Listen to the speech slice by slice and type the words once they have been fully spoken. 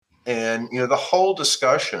And, the whole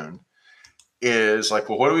discussion is like,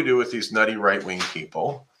 well, what do we do with these nutty right-wing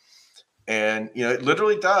people? And, it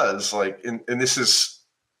literally does, like, and this is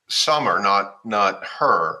Summer, not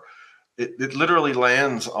her. It literally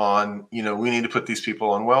lands on, we need to put these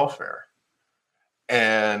people on welfare.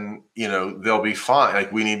 And, they'll be fine.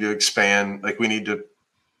 Like, we need to expand, like, we need to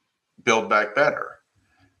build back better.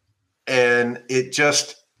 And it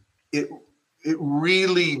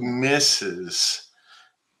really misses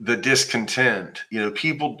the discontent.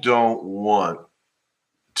 People don't want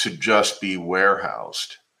to just be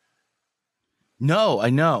warehoused. No, I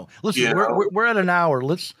know. Listen, we're at an hour.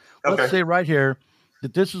 Let's say right here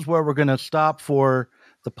that this is where we're going to stop for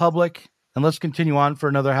the public, and let's continue on for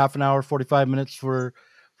another half an hour, 45 minutes for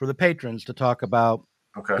the patrons to talk about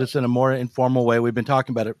this in a more informal way. We've been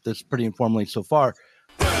talking about this pretty informally so far.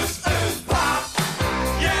 This is pop.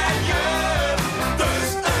 Yeah, yeah.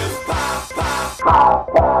 This is pop.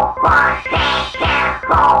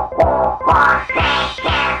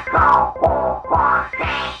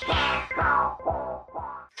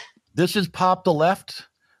 This is Pop the Left.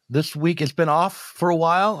 This week it's been off for a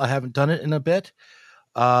while. I haven't done it in a bit,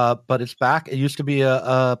 but it's back. It used to be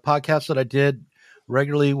a podcast that I did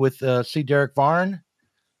regularly with C. Derek Varn.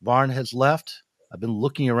 Varn has left. I've been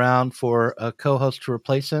looking around for a co-host to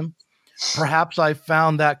replace him. Perhaps I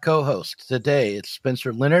found that co-host today. It's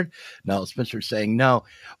Spencer Leonard. No, Spencer's saying no.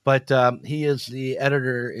 But he is the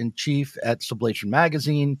editor-in-chief at Sublation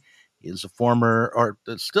Magazine. He is a former, or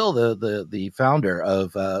still the founder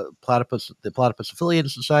of Platypus, the Platypus Affiliated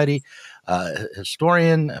Society,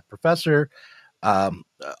 historian, a professor,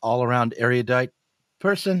 all-around erudite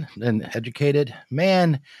person, an educated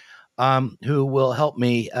man who will help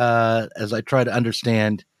me as I try to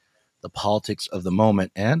understand the politics of the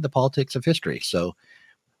moment and the politics of history. So,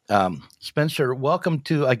 Spencer, welcome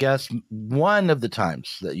to, I guess, one of the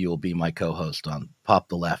times that you will be my co-host on Pop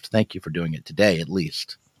the Left. Thank you for doing it today, at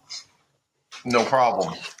least. No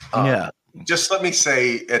problem. Yeah. Just let me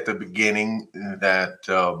say at the beginning that,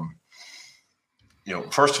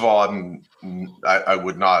 first of all, I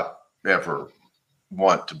would not ever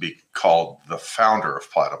want to be called the founder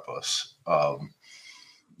of Platypus.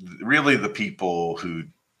 Really, the people who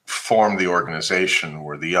formed the organization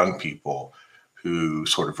were the young people who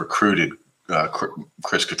sort of recruited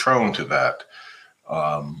Chris Catrone to that.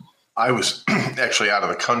 I was actually out of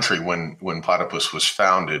the country when Platypus was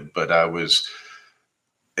founded, but I was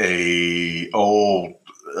a old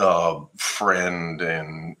friend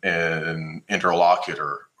and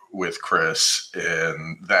interlocutor with Chris,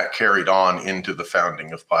 and that carried on into the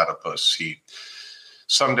founding of Platypus.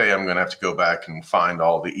 Someday I'm going to have to go back and find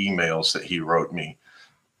all the emails that he wrote me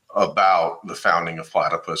about the founding of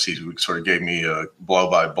Platypus. He sort of gave me a blow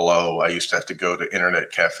by blow. I used to have to go to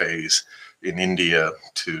internet cafes in India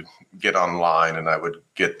to get online, and I would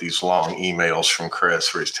get these long emails from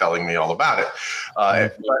Chris where he's telling me all about it.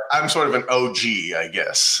 But I'm sort of an OG, I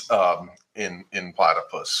guess, in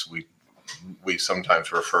Platypus. We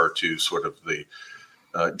sometimes refer to sort of the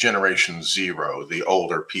Generation Zero, the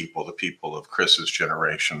older people, the people of Chris's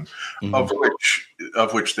generation, of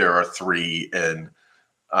which there are three, and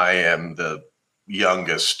I am the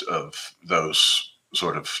youngest of those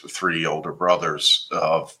sort of three older brothers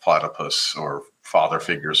of Platypus, or father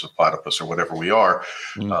figures of Platypus, or whatever we are,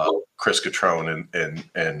 Chris Catrone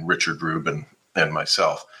and Richard Rubin and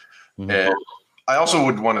myself. And I also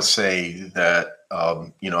would want to say that,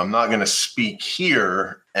 I'm not going to speak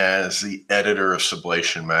here as the editor of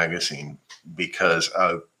Sublation Magazine, because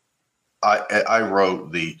I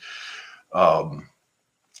wrote the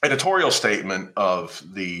editorial statement of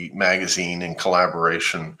the magazine in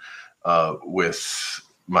collaboration with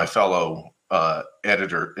my fellow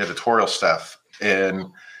editorial staff, and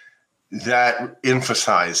that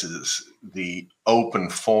emphasizes the open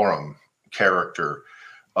forum character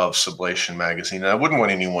of Sublation Magazine. And I wouldn't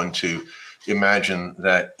want anyone to imagine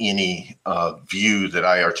that any view that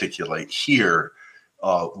I articulate here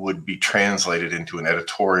would be translated into an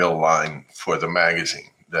editorial line for the magazine,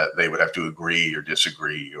 that they would have to agree or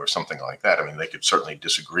disagree or something like that. I mean, they could certainly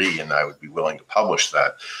disagree, and I would be willing to publish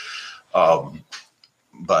that.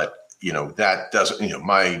 But, that doesn't,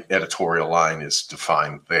 my editorial line is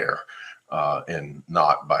defined there, and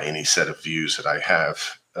not by any set of views that I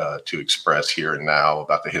have to express here and now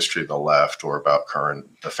about the history of the left or about current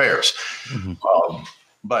affairs.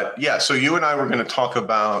 But yeah, so you and I were going to talk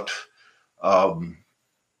about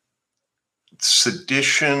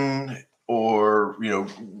sedition, or,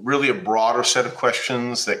 really a broader set of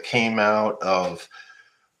questions that came out of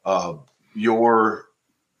your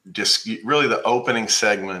really the opening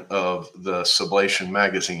segment of the Sublation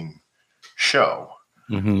Magazine show.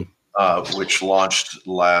 Mhm. which launched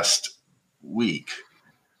last week.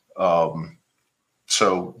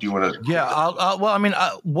 So do you want to? Yeah. Well, I mean,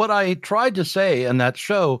 what I tried to say in that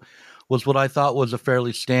show was what I thought was a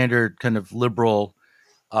fairly standard kind of liberal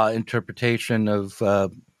interpretation of the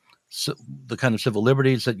kind of civil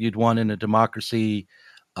liberties that you'd want in a democracy,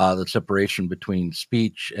 the separation between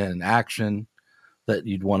speech and action that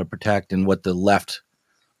you'd want to protect, and what the left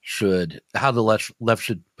how the left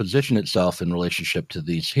should position itself in relationship to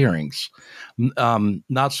these hearings.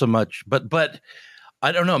 Not so much, but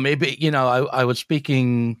I don't know. Maybe I was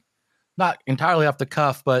speaking not entirely off the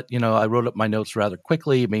cuff, but I wrote up my notes rather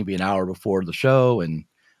quickly, maybe an hour before the show, and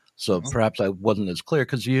so perhaps I wasn't as clear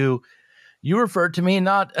because you referred to me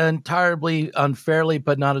not entirely unfairly,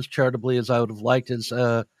 but not as charitably as I would have liked, as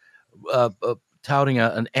touting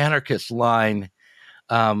an anarchist line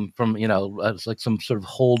from it's like some sort of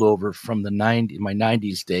holdover from my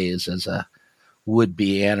 90s days as a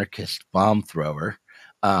would-be anarchist bomb thrower,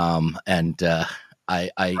 and I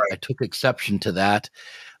took exception to that.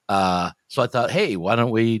 So I thought, hey, why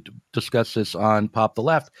don't we discuss this on Pop the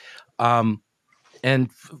Left?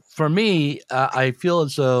 And for me, I feel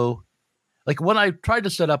as though, like, what I tried to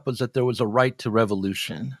set up was that there was a right to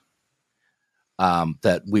revolution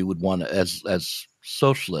that we would want to, as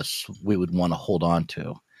socialists, we would want to hold on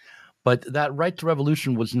to. But that right to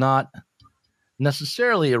revolution was not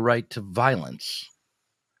necessarily a right to violence.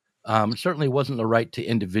 It certainly wasn't a right to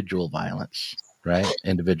individual violence, right?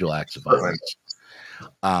 Individual acts of violence.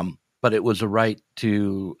 But it was a right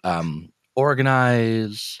to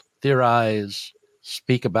organize, theorize,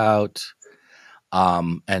 speak about,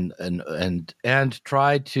 and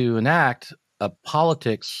try to enact a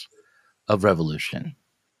politics of revolution,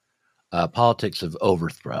 politics of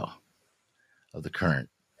overthrow of the current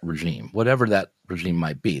regime, whatever that regime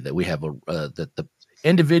might be. That we have that the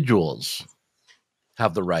individuals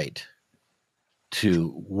have the right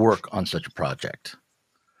to work on such a project,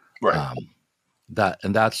 Right.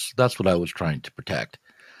 That's what I was trying to protect.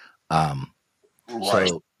 Right.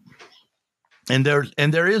 So, and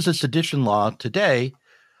there is a sedition law today.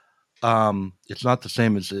 It's not the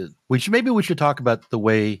same as it. Maybe we should talk about the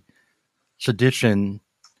way sedition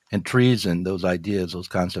and treason, those ideas, those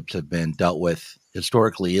concepts have been dealt with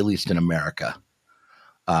historically, at least in America.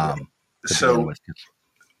 So,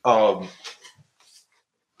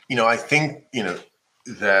 I think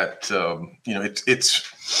that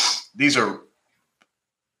it's these are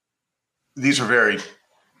very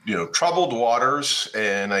troubled waters,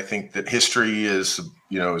 and I think that history is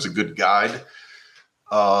a good guide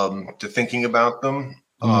to thinking about them.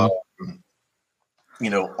 Mhm.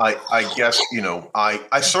 I guess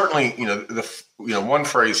I certainly one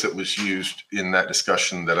phrase that was used in that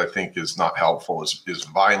discussion that I think is not helpful is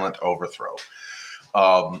violent overthrow.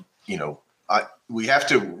 We have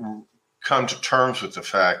to come to terms with the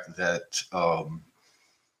fact that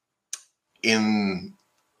in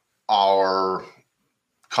our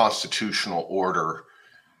constitutional order,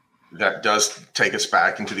 that does take us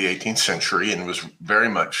back into the 18th century and was very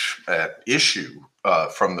much at issue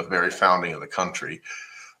from the very founding of the country.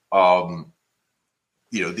 The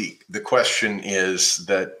question is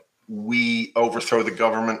that we overthrow the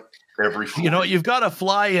government every 4 years. You've got a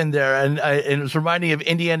fly in there, and it's reminding me of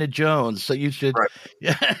Indiana Jones. So you should, Right.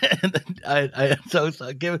 Yeah. So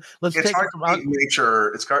give. Let's It's take hard to keep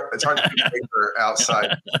nature. It's hard to keep nature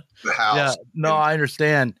outside the house. Yeah, no, I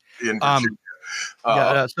understand. In Virginia.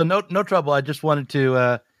 So no trouble. I just wanted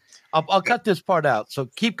to. I'll cut this part out. So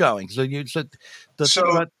keep going. So you said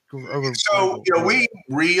we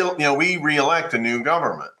re-elect a new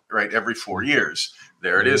government, right, every 4 years.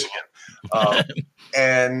 There it is again,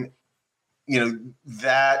 and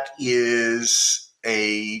that is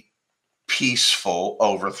a peaceful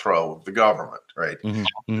overthrow of the government, right?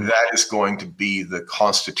 Mm-hmm. That is going to be the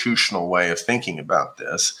constitutional way of thinking about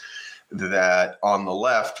this, that on the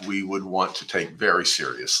left we would want to take very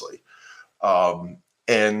seriously.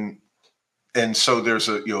 And so there's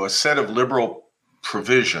a set of liberal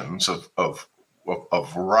provisions of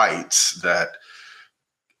rights that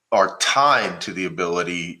are tied to the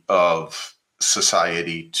ability of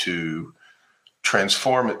society to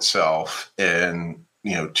transform itself and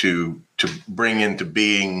to bring into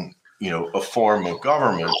being a form of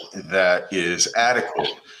government that is adequate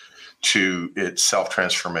to its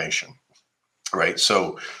self-transformation, right?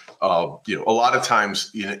 So a lot of times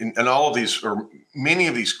and all of these, or many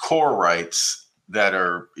of these core rights that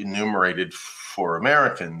are enumerated for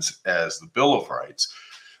Americans as the Bill of Rights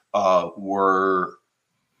were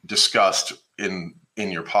discussed in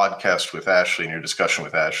your podcast with Ashley, in your discussion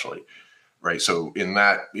with Ashley. right? So in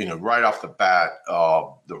that, right off the bat,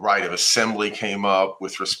 the right of assembly came up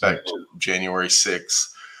with respect to January 6th.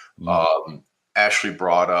 Ashley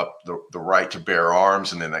brought up the right to bear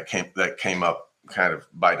arms, and then that came up kind of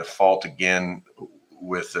by default again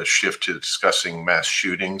with a shift to discussing mass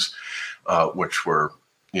shootings, which were,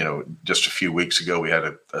 just a few weeks ago, we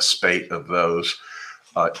had a spate of those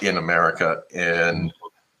in America. And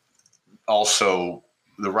also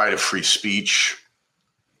the right of free speech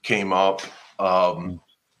came up.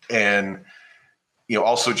 And,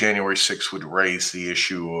 also January 6th would raise the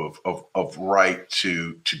issue of right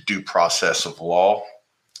to due process of law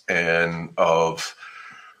and of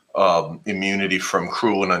immunity from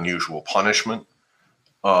cruel and unusual punishment.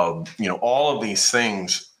 All of these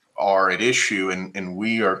things are at issue, and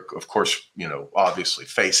we are, of course, obviously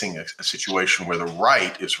facing a situation where the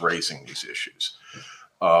right is raising these issues.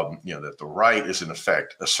 That the right is in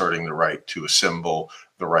effect asserting the right to assemble,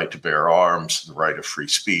 the right to bear arms, the right of free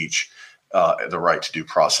speech, the right to due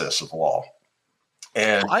process of law.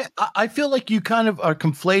 And I feel like you kind of are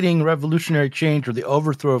conflating revolutionary change or the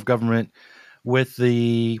overthrow of government with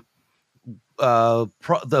the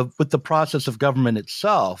process of government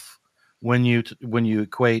itself when you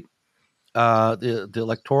equate the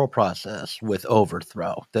electoral process with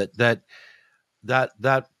overthrow. That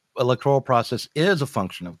electoral process is a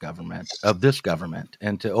function of this government,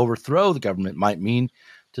 and to overthrow the government might mean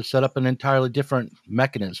to set up an entirely different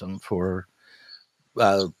mechanism for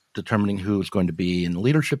determining who's going to be in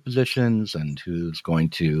leadership positions and who's going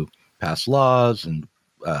to pass laws and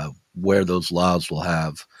where those laws will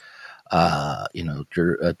have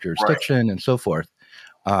jurisdiction, right, and so forth.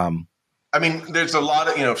 There's a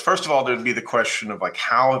lot of, first of all, there'd be the question of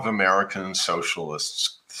how have American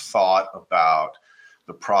socialists thought about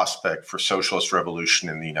the prospect for socialist revolution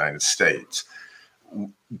in the United States,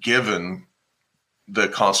 given the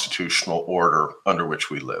constitutional order under which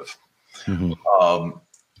we live. Mm-hmm.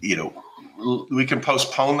 We can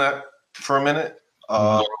postpone that for a minute,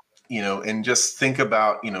 and just think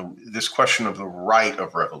about, this question of the right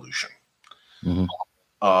of revolution. Mm-hmm.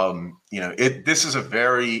 This is a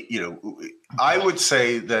very, I would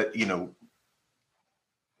say that,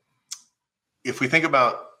 if we think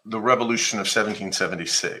about the revolution of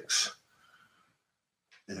 1776,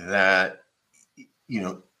 that,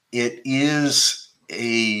 it is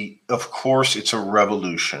of course, it's a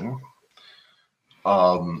revolution.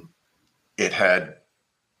 It had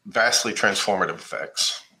vastly transformative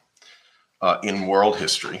effects in world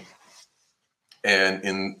history. And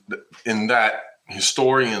in that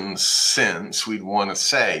historian sense, we'd want to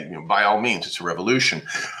say, by all means, it's a revolution.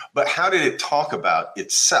 But how did it talk about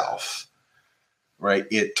itself? Right?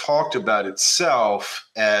 It talked about itself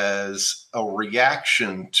as a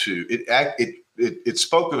reaction to it. It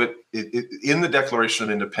spoke of it in the Declaration of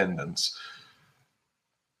Independence.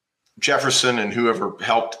 Jefferson and whoever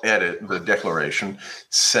helped edit the Declaration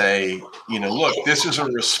say, look, this is a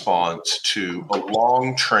response to a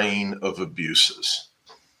long train of abuses,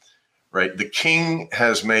 right? The king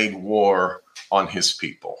has made war on his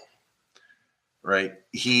people, right?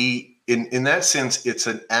 In that sense, it's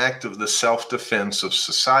an act of the self-defense of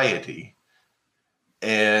society.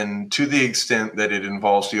 And to the extent that it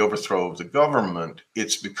involves the overthrow of the government,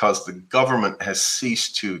 it's because the government has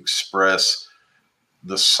ceased to express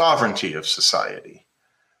the sovereignty of society,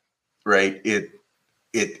 right? It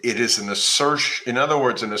is an assertion. In other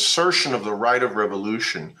words, an assertion of the right of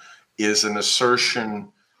revolution is an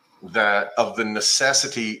assertion that of the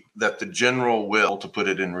necessity that the general will, to put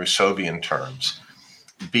it in Rousseauian terms,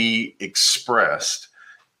 be expressed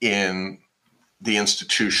in the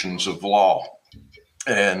institutions of law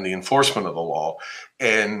and the enforcement of the law.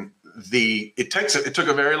 And it took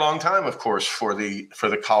a very long time, of course, for the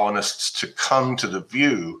colonists to come to the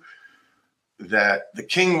view that the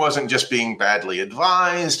king wasn't just being badly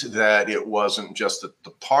advised, that it wasn't just that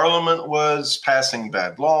the parliament was passing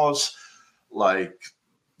bad laws like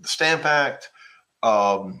the Stamp Act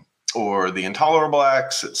or the Intolerable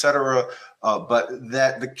Acts, etc., but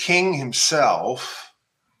that the king himself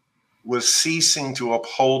was ceasing to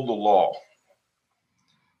uphold the law.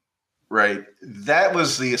 Right. That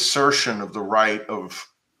was the assertion of the right of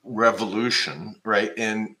revolution. Right.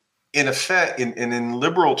 And in effect, in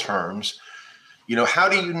liberal terms, how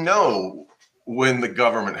do you know when the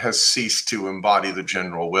government has ceased to embody the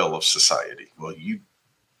general will of society? Well, you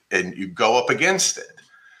go up against it.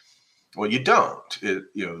 Well, you don't.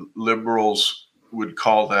 Liberals would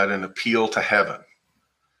call that an appeal to heaven.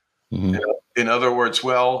 Mm-hmm. In other words,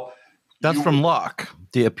 that's from Locke,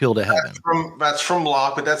 the appeal to heaven. That's from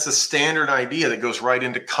Locke, but that's the standard idea that goes right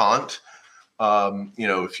into Kant.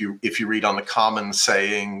 If you read on the common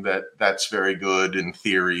saying that that's very good in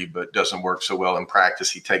theory, but doesn't work so well in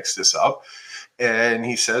practice, he takes this up and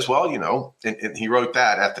he says, well, and he wrote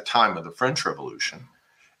that at the time of the French Revolution.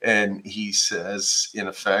 And he says, in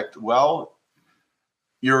effect, well,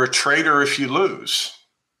 you're a traitor if you lose,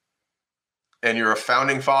 and you're a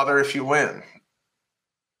founding father if you win.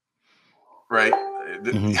 Right?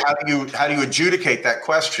 Mm-hmm. How do you adjudicate that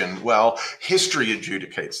question? Well, history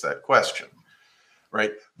adjudicates that question.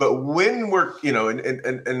 Right. But when we're,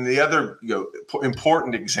 and the other,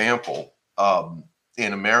 important example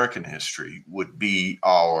in American history would be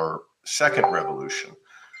our second revolution,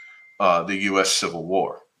 the U.S. Civil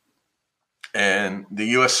War. And the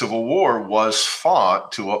U.S. Civil War was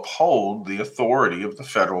fought to uphold the authority of the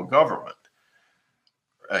federal government,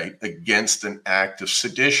 right, against an act of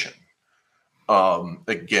sedition,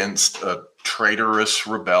 against a traitorous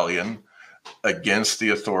rebellion, against the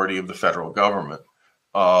authority of the federal government.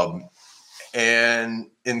 And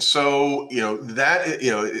so,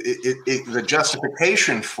 the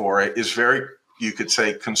justification for it is very, you could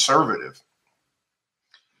say, conservative.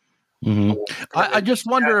 Mm-hmm. I just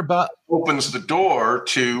wonder about opens the door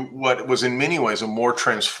to what was in many ways a more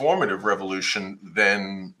transformative revolution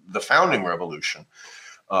than the founding revolution.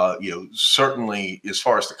 Certainly as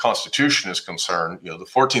far as the Constitution is concerned, the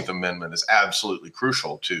 14th Amendment is absolutely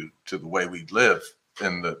crucial to the way we live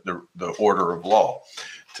in the order of law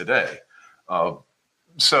today.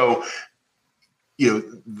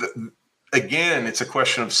 Again, it's a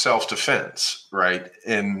question of self-defense, right?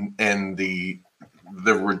 And the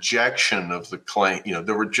rejection of the claim,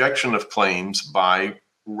 the rejection of claims by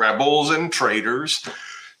rebels and traitors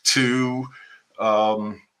to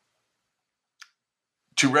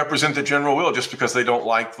represent the general will just because they don't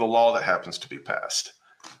like the law that happens to be passed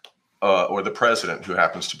or the president who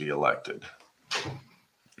happens to be elected.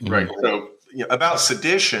 Right. So about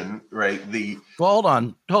sedition, right? Hold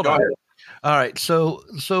on. All right. So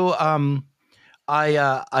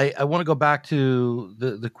I want to go back to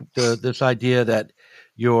this idea that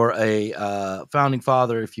you're a founding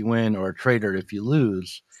father if you win or a traitor if you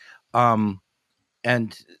lose,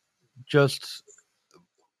 and just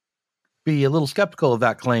be a little skeptical of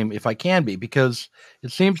that claim if I can be, because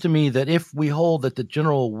it seems to me that if we hold that the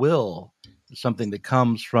general will is something that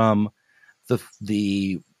comes from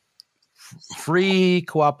the free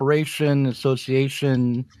cooperation,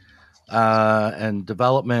 association, and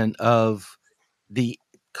development of the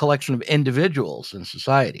collection of individuals in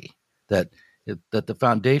society, that the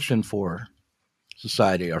foundation for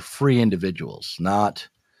society are free individuals, not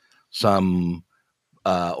some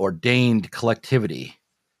ordained collectivity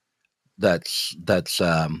that's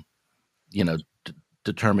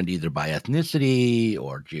determined either by ethnicity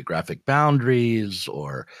or geographic boundaries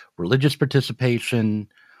or religious participation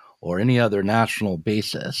or any other national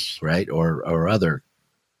basis, right, or other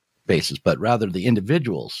basis, but rather the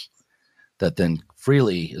individuals that then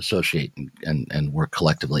freely associate and work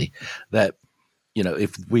collectively. That,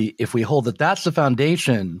 if we hold that that's the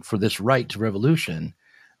foundation for this right to revolution,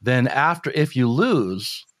 then if you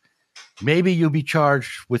lose, maybe you'll be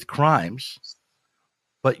charged with crimes,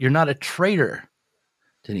 but you're not a traitor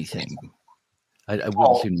to anything. I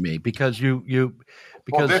wouldn't seem to me, because that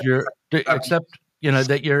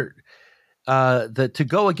to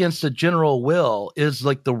go against the general will is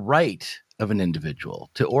like the right of an individual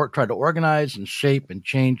to try to organize and shape and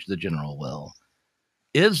change the general will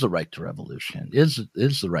is the right to revolution, is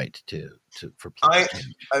the right for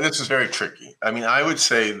change. This is very tricky. I mean, I would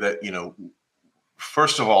say that,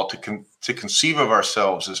 first of all, to conceive of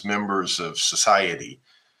ourselves as members of society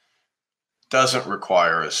doesn't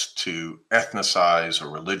require us to ethnicize or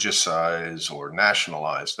religious-ize or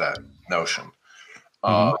nationalize that notion.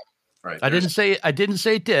 Mm-hmm. Right. I didn't say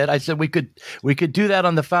it did. I said we could do that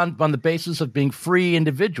on the basis of being free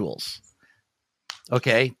individuals.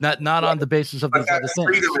 Okay, not on the basis of the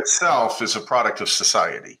freedom itself is a product of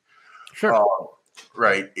society. Sure.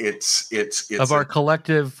 Right. It's of our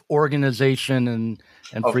collective organization and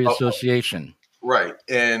free association. Right.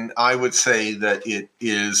 And I would say that it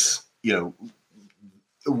is,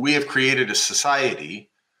 we have created a society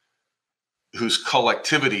whose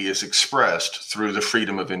collectivity is expressed through the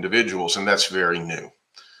freedom of individuals, and that's very new,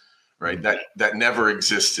 right? Mm-hmm. That never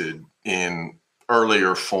existed in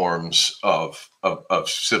earlier forms of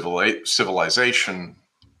civilization,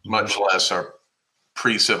 much less our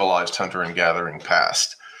pre-civilized hunter and gathering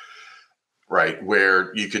past, right?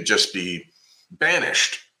 Where you could just be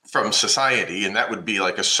banished from society, and that would be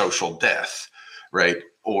like a social death, right?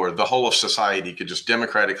 Or the whole of society could just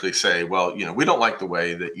democratically say, well, we don't like the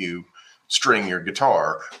way that you string your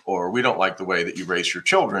guitar, or we don't like the way that you raise your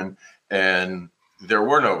children, and there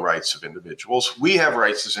were no rights of individuals. We have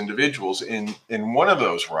rights as individuals. In one of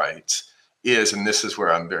those rights is, and this is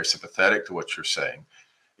where I'm very sympathetic to what you're saying,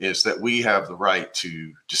 is that we have the right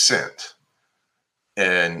to dissent.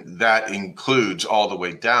 And that includes all the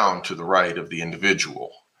way down to the right of the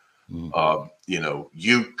individual.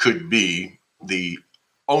 You could be the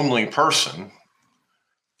only person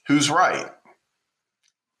who's right.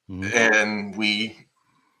 And we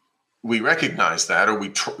recognize that, or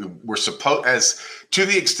we're supposed, as to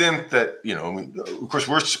the extent that, of course,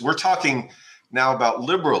 we're talking now about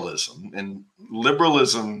liberalism, and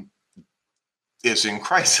liberalism is in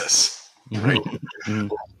crisis, right?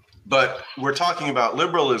 But we're talking about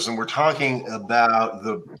liberalism. We're talking about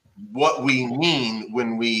what we mean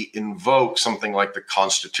when we invoke something like the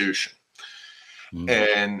Constitution,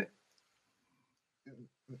 and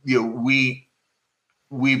we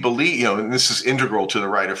believe, and this is integral to the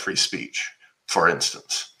right of free speech, for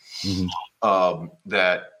instance,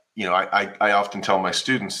 that, I often tell my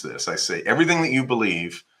students this. I say, everything that you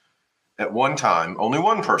believe at one time, only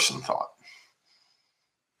one person thought,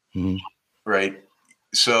 right?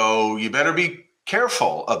 So you better be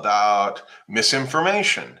careful about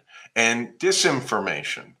misinformation and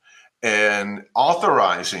disinformation and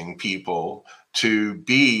authorizing people to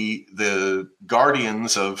be the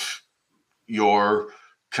guardians of your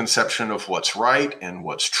conception of what's right and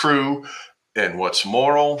what's true and what's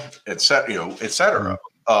moral, et cetera.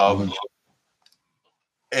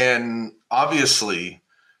 And obviously,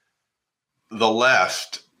 the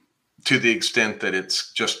left, to the extent that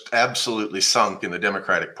it's just absolutely sunk in the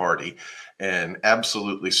Democratic Party and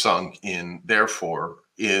absolutely sunk therefore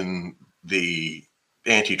in the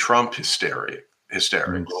anti-Trump hysterics,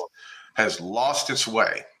 has lost its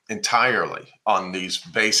way entirely on these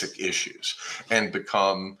basic issues and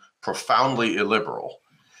become profoundly illiberal,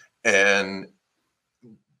 and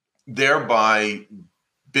thereby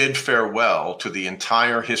bid farewell to the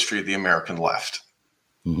entire history of the American left.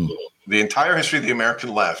 The entire history of the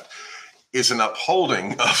American left is an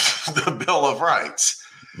upholding of the Bill of Rights.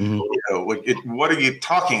 What are you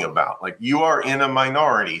talking about? Like, you are in a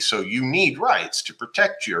minority, so you need rights to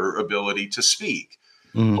protect your ability to speak.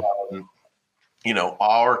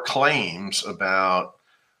 Our claims about,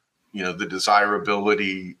 the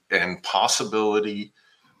desirability and possibility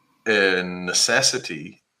and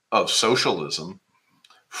necessity of socialism,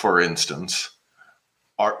 for instance,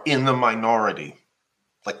 are in the minority,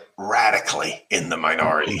 like radically in the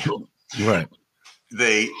minority. Right.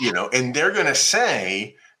 And they're going to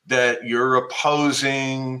say that you're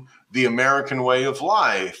opposing the American way of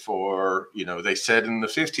life, or, they said in the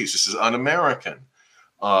 50s, this is un-American.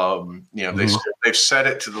 They've said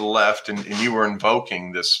it to the left, and you were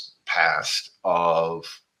invoking this past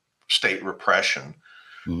of state repression,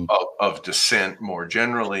 of dissent more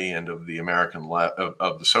generally, and of the American left,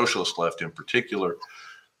 of the socialist left in particular,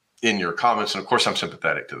 in your comments. And of course, I'm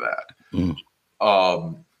sympathetic to that. And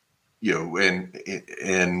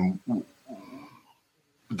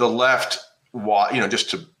the left, just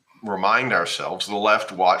to remind ourselves, the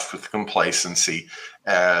left watched with complacency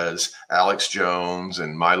as Alex Jones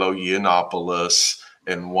and Milo Yiannopoulos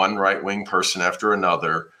and one right-wing person after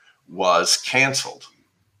another was canceled.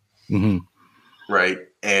 Right.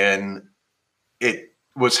 And it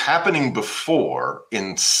was happening before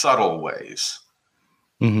in subtle ways.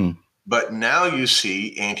 But now you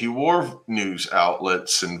see anti-war news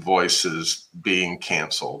outlets and voices being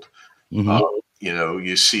canceled.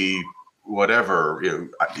 You see whatever.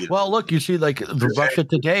 Well, look, you see like the Russia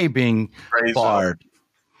Today being barred.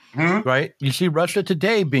 Right? You see Russia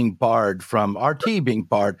Today being barred from RT being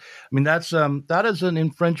barred. I mean, that is an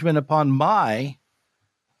infringement upon my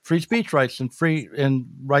free speech rights and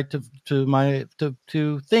right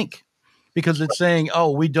to think, because it's saying,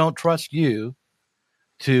 oh, we don't trust you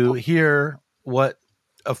to hear what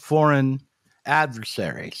a foreign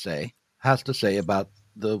adversary has to say about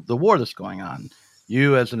the war that's going on.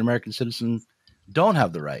 You, as an American citizen, don't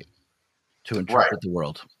have the right to interpret the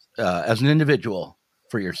world as an individual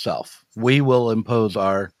for yourself. We will impose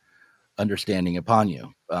our understanding upon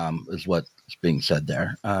you, is what's being said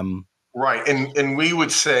there. Right. And we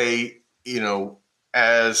would say,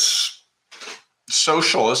 as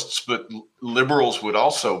socialists, but liberals would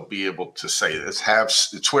also be able to say this,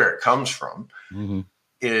 it's where it comes from,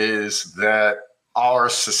 is that our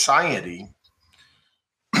society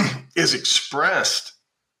is expressed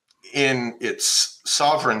in its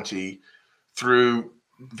sovereignty through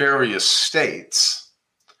various states,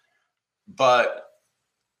 but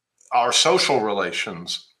our social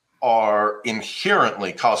relations are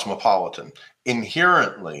inherently cosmopolitan.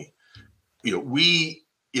 Inherently, we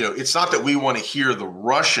it's not that we want to hear the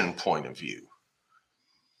Russian point of view.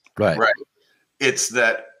 Right. Right. It's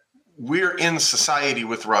that we're in society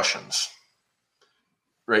with Russians,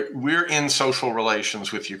 right? We're in social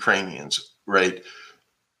relations with Ukrainians, right?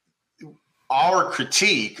 Our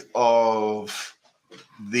critique of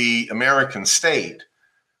the American state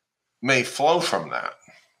may flow from that,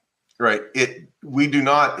 right? We do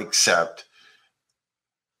not accept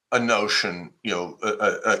a notion,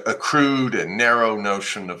 a crude and narrow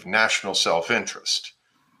notion of national self-interest,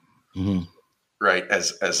 Mm-hmm. right?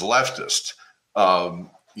 As leftists,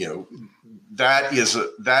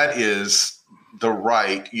 that is the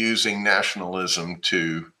right using nationalism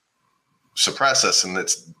to suppress us, and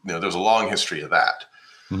there's a long history of that.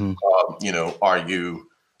 Mm-hmm.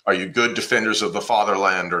 Are you good defenders of the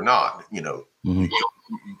fatherland or not? Mm-hmm.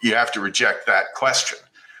 You have to reject that question.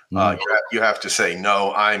 You have to say,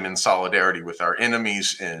 no, I'm in solidarity with our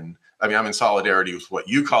enemies, and I'm in solidarity with what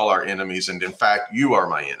you call our enemies, and in fact, you are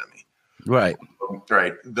my enemy. Right.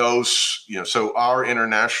 Right. Those, so our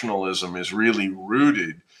internationalism is really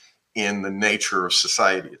rooted in the nature of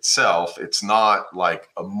society itself. It's not like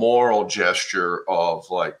a moral gesture of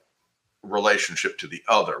like relationship to the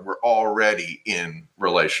other. We're already in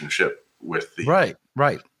relationship with the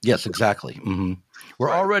Right. Yes, exactly. Mm-hmm.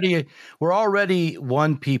 We're already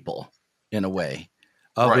one people in a way,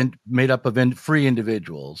 made up of free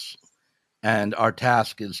individuals, and our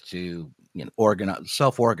task is to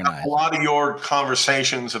self-organize. A lot of your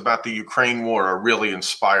conversations about the Ukraine war are really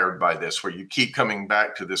inspired by this, where you keep coming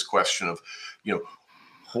back to this question of,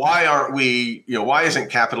 why aren't we, why isn't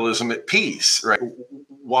capitalism at peace, right?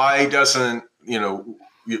 Why doesn't,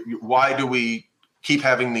 why do we keep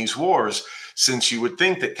having these wars? Since you would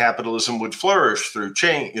think that capitalism would flourish through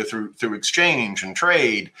through exchange and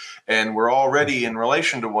trade, and we're already in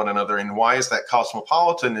relation to one another. And why is that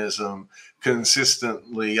cosmopolitanism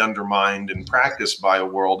consistently undermined and practiced by a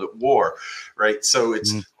world at war, right? So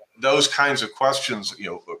it's those kinds of questions,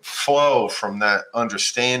 flow from that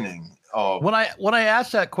understanding of. When I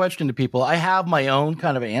ask that question to people, I have my own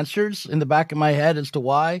kind of answers in the back of my head as to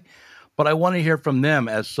why, but I want to hear from them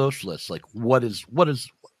as socialists. Like,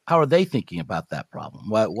 how are they thinking about that problem?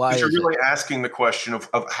 Why you're really asking the question of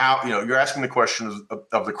how, you're asking the question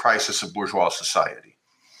of the crisis of bourgeois society.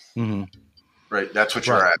 Mm-hmm. Right. That's what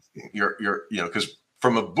you're asking. You're because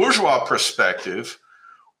from a bourgeois perspective,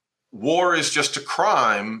 war is just a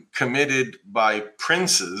crime committed by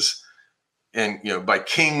princes and, by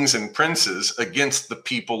kings and princes against the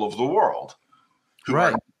people of the world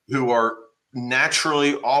who are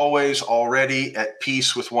naturally always already at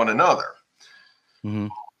peace with one another. Mm-hmm.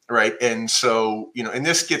 Right. And so, and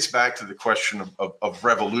this gets back to the question of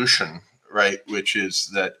revolution, right, which is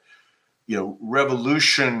that,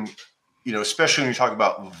 revolution, especially when you talk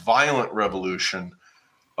about violent revolution,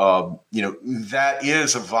 that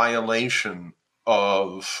is a violation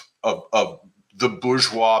of the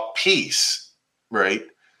bourgeois peace, right?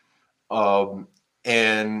 And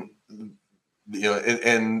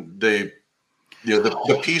the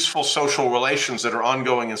peaceful social relations that are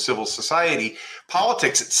ongoing in civil society.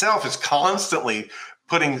 Politics itself is constantly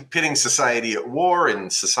pitting society at war,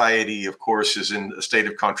 and society, of course, is in a state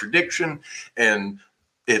of contradiction, and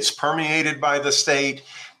it's permeated by the state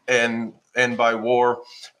and by war.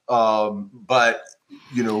 But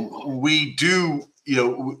we do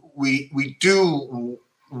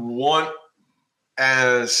want,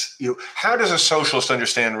 as how does a socialist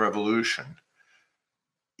understand revolution?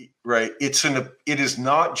 Right. It is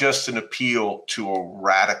not just an appeal to a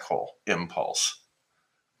radical impulse.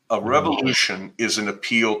 A revolution is an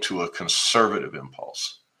appeal to a conservative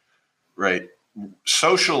impulse. Right.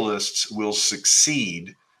 Socialists will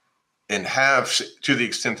succeed, and have, to the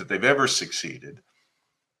extent that they've ever succeeded,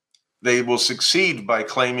 they will succeed by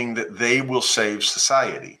claiming that they will save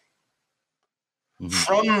society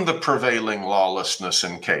from the prevailing lawlessness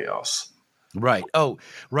and chaos. Right. Oh,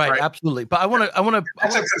 right. Absolutely. But I want to.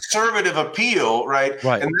 That's a conservative appeal, right?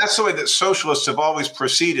 Right. And that's the way that socialists have always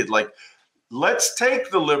proceeded. Like, let's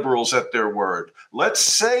take the liberals at their word. Let's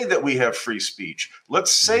say that we have free speech.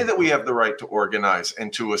 Let's say that we have the right to organize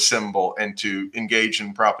and to assemble and to engage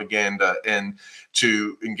in propaganda and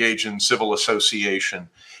to engage in civil association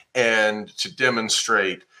and to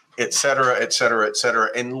demonstrate, et cetera, et cetera, et cetera.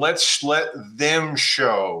 And let's let them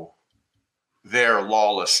show their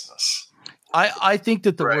lawlessness. I think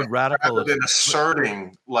that the word radical rather than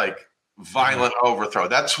asserting like violent overthrow.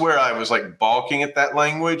 That's where I was like balking at that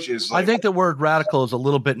language. I think the word radical is a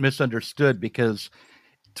little bit misunderstood, because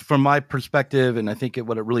from my perspective, and I think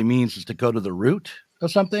what it really means is to go to the root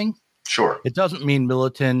of something. Sure. It doesn't mean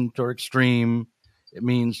militant or extreme. it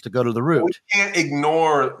means to go to the We root. can't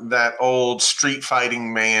ignore that old street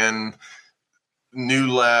fighting man, new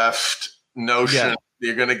left notion. Yeah.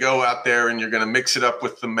 You're going to go out there and you're going to mix it up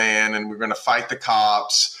with the man, and we're going to fight the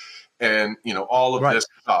cops, and all of Right. this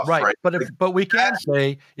stuff. Right. But we can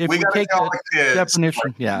say if We we got to take tell the the kids,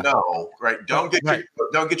 definition, yeah. no, right? Don't get Right.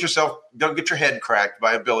 don't get your head cracked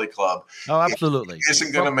by a billy club. Oh, absolutely. It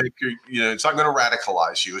isn't going to make you, it's not going to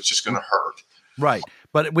radicalize you. It's just going to hurt. Right.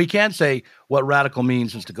 But we can say what radical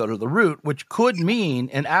means is to go to the root, which could mean,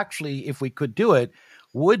 and actually, if we could do it,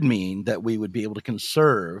 would mean that we would be able to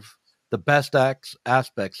conserve the best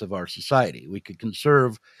aspects of our society. We could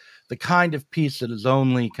conserve the kind of peace that is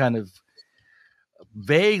only kind of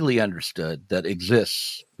vaguely understood that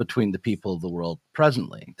exists between the people of the world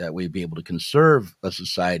presently, that we'd be able to conserve a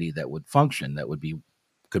society that would function, that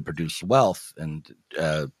could produce wealth and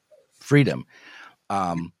freedom.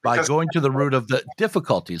 By Because- going to the root of the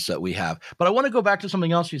difficulties that we have. But I want to go back to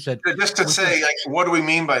something else you said. Just to say, what do we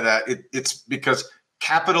mean by that? It's because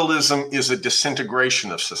capitalism is a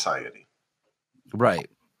disintegration of society. Right.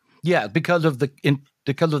 Yeah, because of the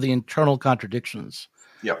internal contradictions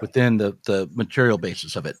Yep. within the material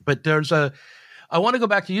basis of it. But I want to go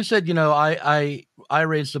back to, you said, I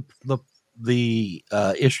raised the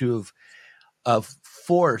issue of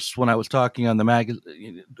force when I was talking on the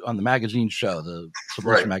magazine show, the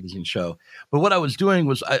Subversive Magazine show. But what I was doing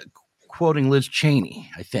was quoting Liz Cheney,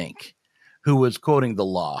 I think, who was quoting the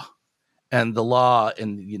law. And the law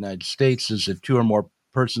in the United States is if two or more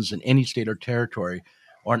persons in any state or territory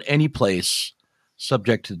or in any place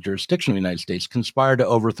subject to the jurisdiction of the United States conspire to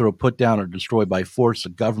overthrow, put down, or destroy by force the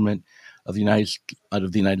government of the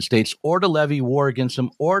United States, or to levy war against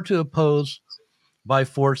them, or to oppose by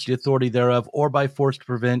force the authority thereof, or by force to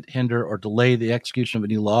prevent, hinder, or delay the execution of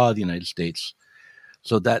any law of the United States.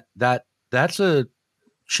 So that's a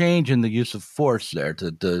change in the use of force there,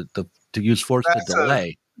 to use force to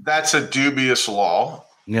delay. That's a dubious law.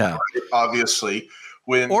 Yeah. Obviously.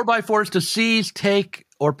 Or by force to seize, take,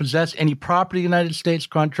 or possess any property of the United States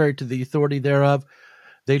contrary to the authority thereof,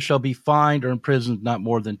 they shall be fined or imprisoned not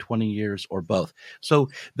more than 20 years or both. So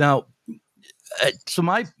now,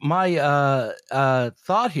 my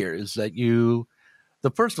thought here is that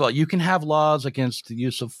first of all, you can have laws against the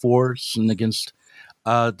use of force and against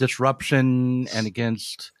disruption and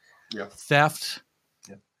against theft.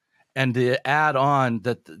 Yeah. And to add on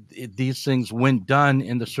that these things, when done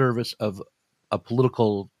in the service of a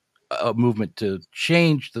political movement to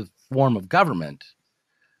change the form of government,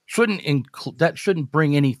 shouldn't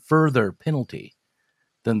bring any further penalty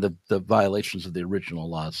than the violations of the original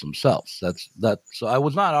laws themselves. So I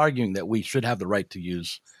was not arguing that we should have the right to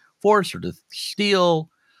use force or to steal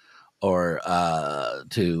or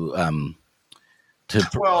to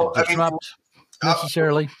disrupt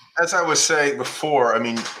necessarily. As I was saying before, I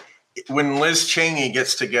mean, when Liz Cheney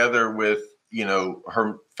gets together with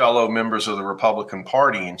her fellow members of the Republican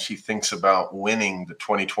Party and she thinks about winning the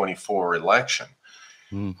 2024 election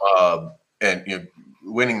and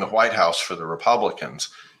winning the White House for the Republicans,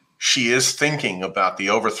 she is thinking about the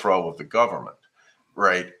overthrow of the government,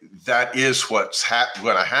 right? That is what's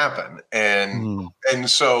going to happen. And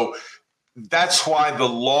so that's why the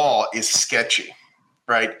law is sketchy,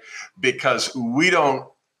 right? Because we don't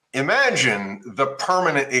imagine the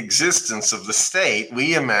permanent existence of the state.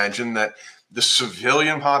 We imagine that the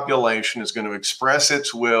civilian population is going to express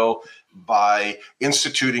its will by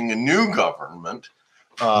instituting a new government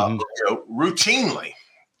routinely,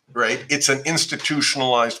 right? It's an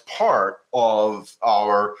institutionalized part of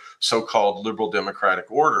our so-called liberal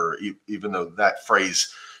democratic order, even though that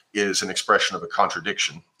phrase is an expression of a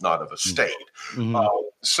contradiction, not of a state.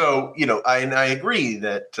 So, I agree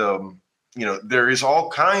that, there is all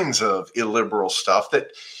kinds of illiberal stuff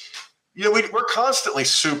that, we're constantly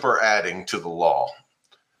super adding to the law,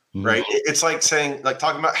 right? It's like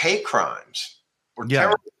talking about hate crimes or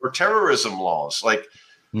terrorism laws. Like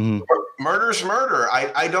murder's murder.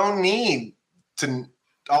 I don't need to.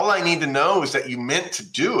 All I need to know is that you meant to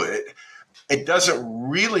do it. It doesn't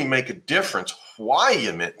really make a difference why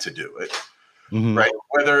you meant to do it. Right?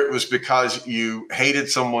 Whether it was because you hated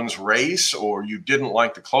someone's race or you didn't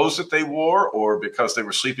like the clothes that they wore or because they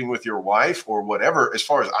were sleeping with your wife or whatever, as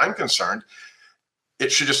far as I'm concerned, it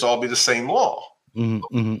should just all be the same law.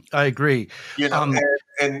 I agree.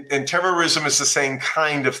 And terrorism is the same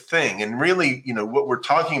kind of thing. And really, what we're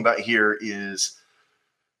talking about here is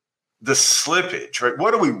the slippage, right?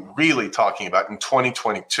 What are we really talking about in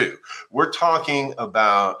 2022? We're talking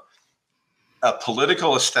about a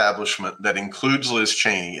political establishment that includes Liz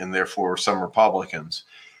Cheney and therefore some Republicans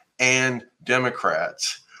and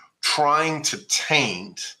Democrats trying to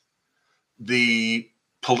taint the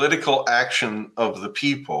political action of the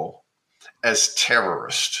people as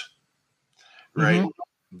terrorist, right?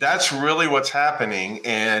 That's really what's happening.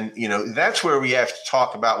 And, that's where we have to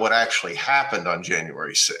talk about what actually happened on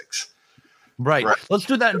January 6th. Right. Let's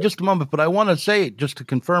do that in just a moment. But I want to say, just to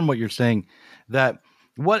confirm what you're saying, that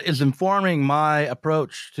what is informing my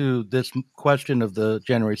approach to this question of the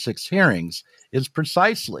January 6th hearings is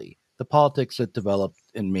precisely the politics that developed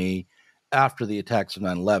in me after the attacks of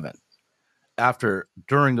 9/11,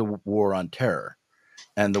 during the war on terror,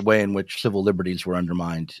 and the way in which civil liberties were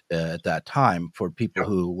undermined at that time for people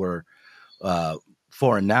who were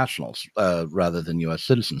foreign nationals rather than U.S.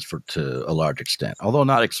 citizens to a large extent, although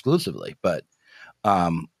not exclusively. But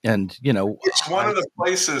it's one of the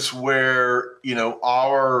places where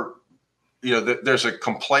there's a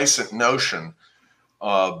complacent notion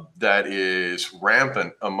that is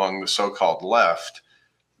rampant among the so-called left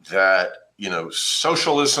that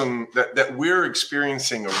socialism, that we're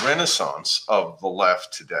experiencing a renaissance of the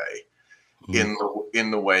left today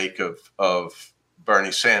in the wake of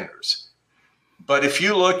Bernie Sanders. But if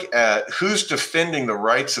you look at who's defending the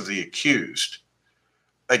rights of the accused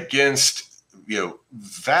against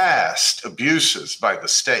vast abuses by the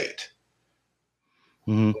state,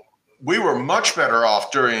 we were much better off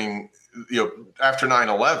after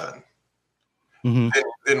 9/11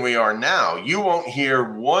 than we are now. You won't hear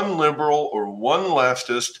one liberal or one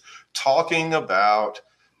leftist talking about,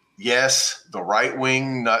 yes, the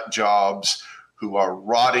right-wing nut jobs who are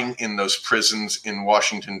rotting in those prisons in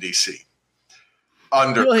Washington, D.C.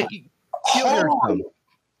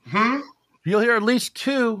 You'll hear at least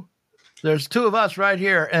two. There's two of us right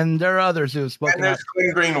here, and there are others who have spoken. And there's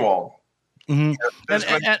Glenn Greenwald.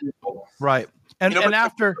 Right. And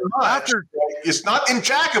after it's not in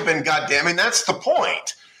Jacobin, goddammit, that's the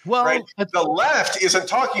point. Well, right? The left isn't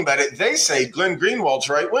talking about it. They say Glenn Greenwald's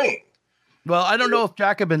right wing. Well, I don't know if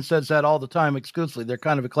Jacobin says that all the time exclusively. They're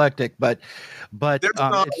kind of eclectic, but there's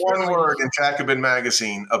not one word in Jacobin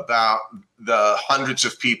magazine about the hundreds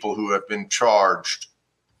of people who have been charged,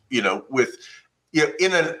 with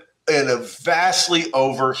in a vastly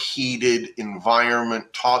overheated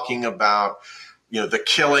environment, talking about the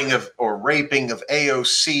killing of or raping of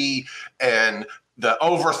AOC and the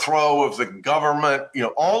overthrow of the government,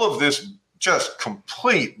 all of this just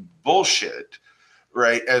complete bullshit.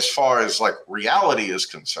 Right. As far as reality is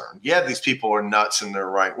concerned. Yeah, these people are nuts in their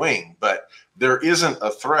right wing, but there isn't a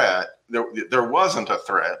threat. There wasn't a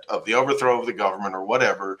threat of the overthrow of the government or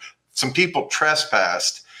whatever. Some people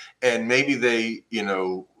trespassed and maybe they,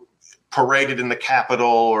 paraded in the Capitol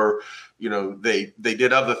or, they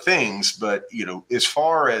did other things. But, as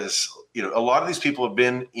far as, a lot of these people have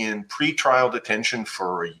been in pretrial detention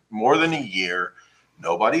for more than a year.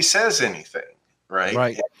 Nobody says anything.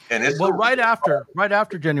 Right. And it's right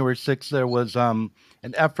after January 6th, there was an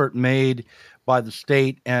effort made by the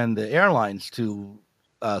state and the airlines to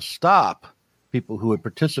stop people who had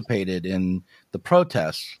participated in the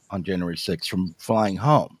protests on January 6th from flying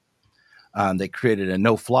home. They created a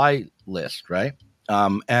no-fly list, right?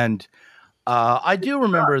 And I do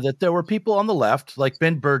remember that there were people on the left, like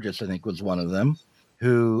Ben Burgess, I think was one of them,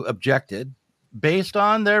 who objected based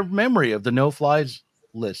on their memory of the no-flies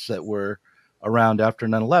lists that were around after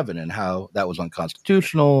 9/11 and how that was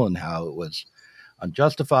unconstitutional and how it was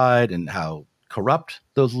unjustified and how corrupt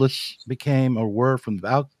those lists became or were from the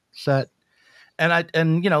outset.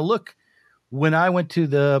 And look, when I went to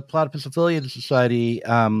the Platypus Affiliated Society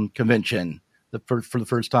convention for the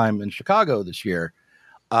first time in Chicago this year,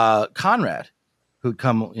 Conrad, who'd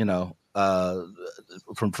come,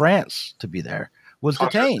 from France to be there, was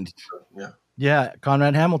detained. Yeah,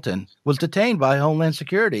 Conrad Hamilton was detained by Homeland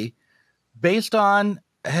Security based on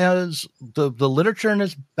the literature in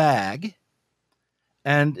his bag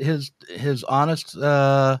and his honest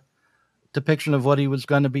depiction of what he was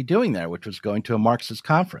going to be doing there, which was going to a Marxist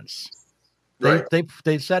conference.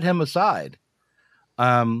 They set him aside,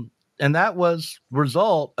 and that was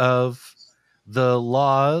result of the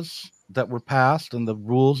laws that were passed and the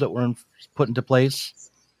rules that were put into place,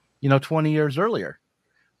 20 years earlier,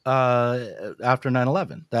 after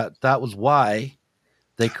 9/11. That was why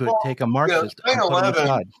they could take a Marxist.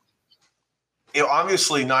 9/11.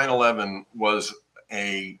 Obviously, 9/11 was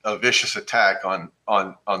a vicious attack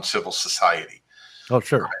on civil society. Oh,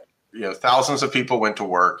 sure. Thousands of people went to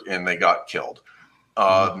work and they got killed.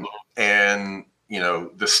 And,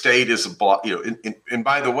 the state is and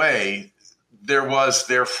by the way, there was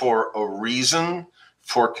therefore a reason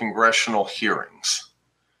for congressional hearings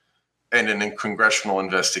and a congressional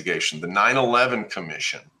investigation. The 9/11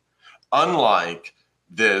 Commission, unlike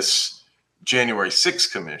this January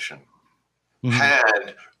 6th Commission,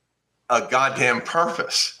 had a goddamn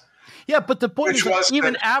purpose. Yeah, but the point Which is, was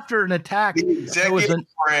even that after an attack, The there was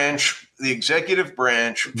executive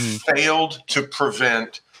branch failed to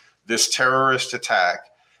prevent this terrorist attack,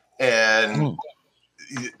 and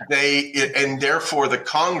therefore the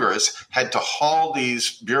Congress had to haul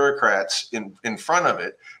these bureaucrats in front of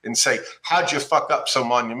it and say, "How'd you fuck up so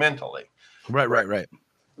monumentally?" right.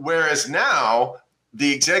 Whereas now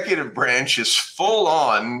the executive branch is full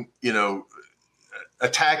on,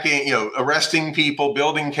 attacking, arresting people,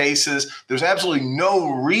 building cases. There's absolutely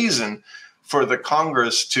no reason for the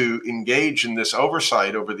Congress to engage in this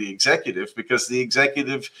oversight over the executive, because the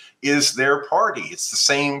executive is their party. It's the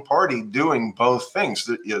same party doing both things.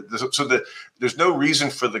 So that there's no reason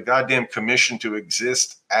for the goddamn commission to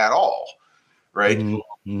exist at all, right?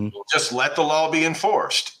 Mm-hmm. Just let the law be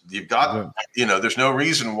enforced. You've got, there's no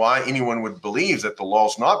reason why anyone would believe that the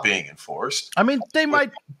law's not being enforced. I mean, they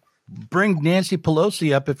might bring Nancy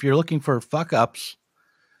Pelosi up if you're looking for fuck ups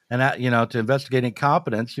and, to investigate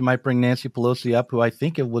incompetence. You might bring Nancy Pelosi up, who I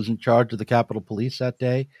think it was in charge of the Capitol Police that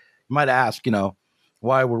day. You might ask,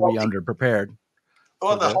 why were we underprepared?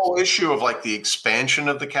 Well, the whole issue of like the expansion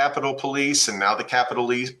of the Capitol Police, and now the Capitol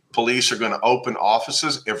Police are going to open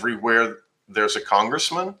offices everywhere there's a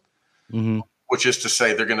congressman, which is to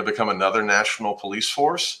say they're going to become another national police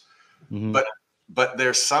force. But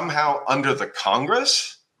they're somehow under the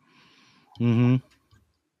Congress.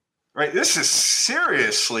 Right. This is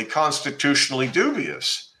seriously constitutionally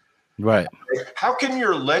dubious. Right. How can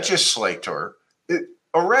your legislator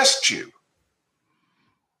arrest you?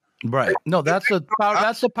 Right. No, that's the power.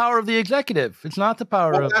 That's the power of the executive. It's not the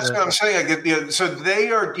power of. That's what I'm saying. So they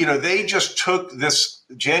are. They just took this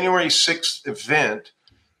January 6th event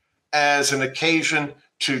as an occasion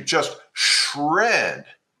to just shred.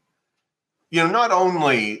 Not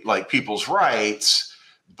only like people's rights,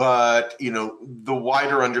 but the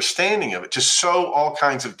wider understanding of it, to sow all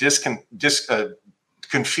kinds of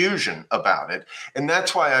confusion about it. And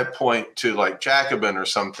that's why I point to like Jacobin or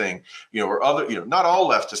something, or other, not all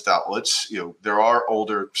leftist outlets. There are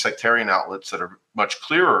older sectarian outlets that are much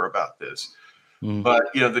clearer about this.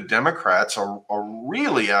 But the Democrats are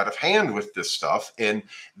really out of hand with this stuff, and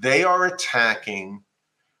they are attacking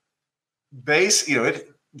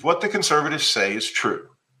what the conservatives say is true.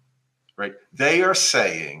 Right? They are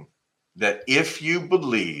saying that if you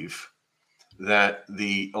believe that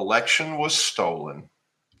the election was stolen,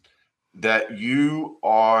 that you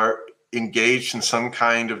are engaged in some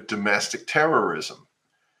kind of domestic terrorism.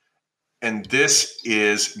 And this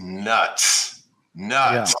is nuts.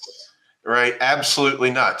 Yeah. Right?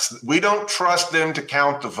 Absolutely nuts. We don't trust them to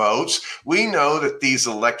count the votes. We know that these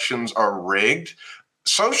elections are rigged.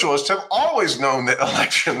 Socialists have always known that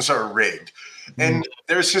elections are rigged. And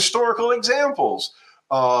there's historical examples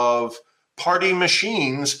of party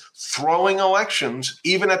machines throwing elections,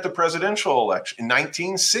 even at the presidential election. In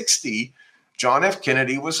 1960, John F.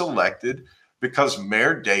 Kennedy was elected because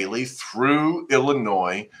Mayor Daley threw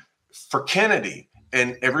Illinois for Kennedy.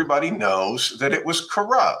 And everybody knows that it was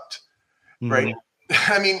corrupt, right?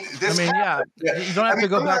 I mean, yeah, you don't have to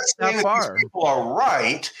go back that far. People are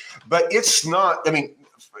right, but it's not,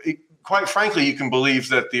 quite frankly, you can believe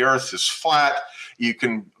that the earth is flat. You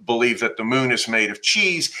can believe that the moon is made of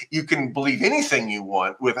cheese. You can believe anything you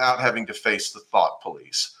want without having to face the thought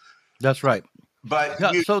police. That's right. But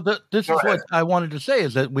this is what I wanted to say,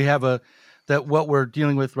 is that we have that what we're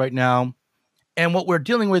dealing with right now, and what we're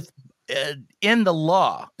dealing with in the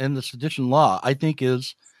law, in the sedition law, I think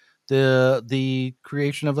is the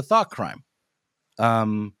creation of a thought crime.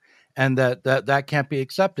 And that can't be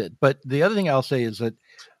accepted. But the other thing I'll say is that,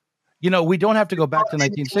 we don't have to go back to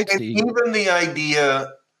 1960. And even the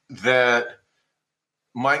idea that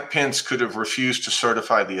Mike Pence could have refused to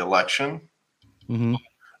certify the election,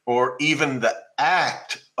 or even the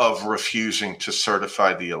act of refusing to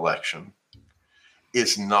certify the election,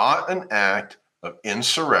 is not an act of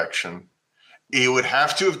insurrection. He would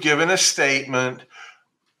have to have given a statement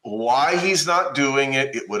why he's not doing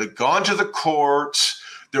it. It would have gone to the courts.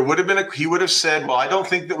 There would have been he would have said, well, I don't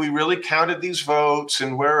think that we really counted these votes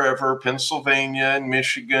in wherever, Pennsylvania and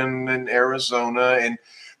Michigan and Arizona. And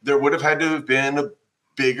there would have had to have been a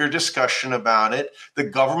bigger discussion about it. The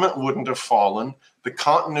government wouldn't have fallen. The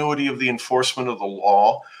continuity of the enforcement of the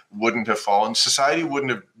law wouldn't have fallen. Society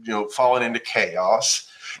wouldn't have, fallen into chaos.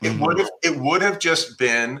 It would have just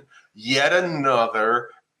been yet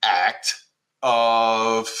another act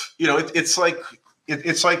of, it's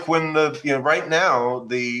like when right now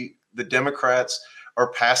the Democrats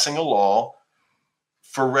are passing a law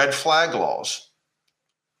for red flag laws.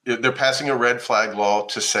 They're passing a red flag law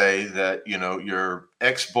to say that, your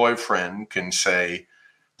ex-boyfriend can say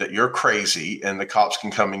that you're crazy and the cops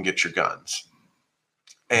can come and get your guns.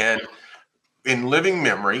 And in living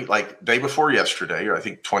memory, like day before yesterday, or I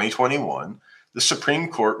think 2021, the Supreme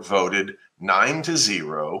Court voted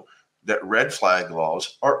 9-0 that red flag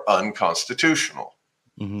laws are unconstitutional.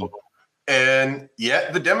 Mm-hmm. And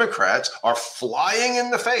yet the Democrats are flying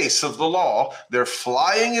in the face of the law. They're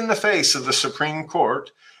flying in the face of the Supreme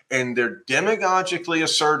Court, and they're demagogically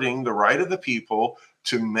asserting the right of the people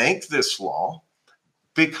to make this law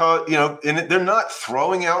because, and they're not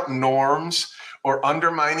throwing out norms or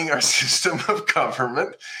undermining our system of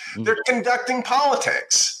government. Mm-hmm. They're conducting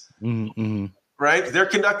politics. Mm-hmm. Right? They're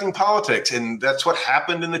conducting politics, and that's what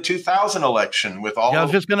happened in the 2000 election with all. Yeah, I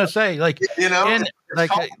was just gonna say, politics,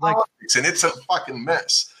 and it's a fucking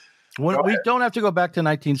mess. We don't have to go back to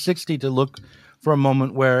 1960 to look for a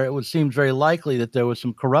moment where it seems very likely that there was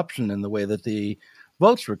some corruption in the way that the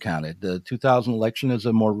votes were counted. The 2000 election is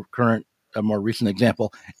a more recent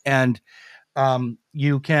example, and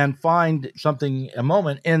you can find a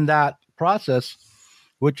moment in that process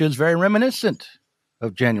which is very reminiscent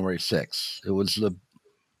of January 6th. It was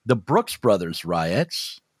the Brooks Brothers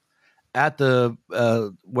riots at the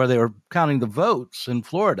where they were counting the votes in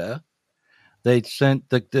Florida. They sent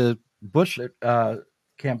the Bush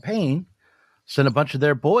campaign sent a bunch of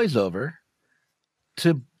their boys over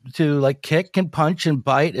to like kick and punch and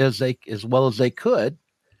bite as well as they could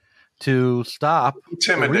to stop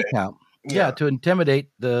the recount. Yeah, to intimidate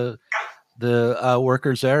the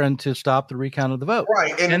workers there and to stop the recount of the vote.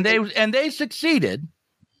 Right. And they succeeded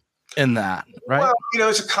in that, right? Well,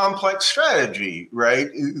 it's a complex strategy, right?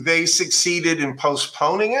 They succeeded in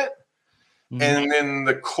postponing it. Mm-hmm. And then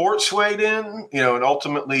the courts weighed in, and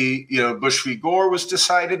ultimately, Bush v. Gore was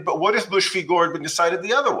decided. But what if Bush v. Gore had been decided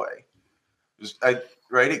the other way?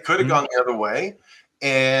 Right? It could have gone the other way.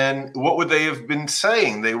 And what would they have been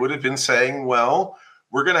saying? They would have been saying, well,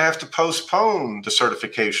 we're going to have to postpone the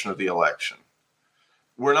certification of the election.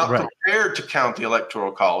 We're not prepared to count the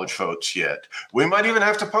Electoral College votes yet. We might even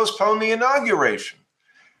have to postpone the inauguration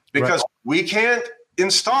because we can't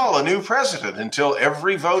install a new president until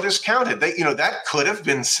every vote is counted. That could have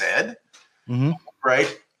been said,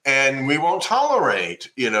 right? And we won't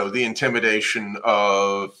tolerate, the intimidation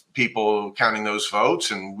of people counting those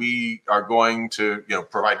votes. And we are going to,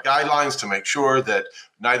 provide guidelines to make sure that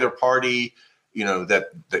neither party,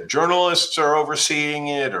 that journalists are overseeing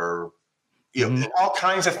it or, all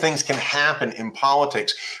kinds of things can happen in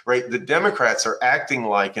politics, right? The Democrats are acting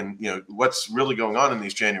like, and, what's really going on in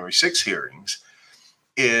these January 6 hearings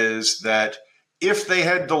is that if they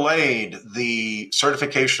had delayed the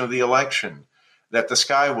certification of the election, that the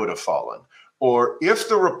sky would have fallen. Or if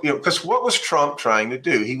because what was Trump trying to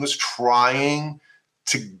do? He was trying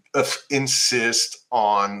to insist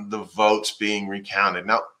on the votes being recounted.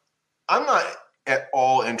 Now, I'm not at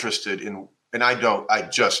all interested in, and I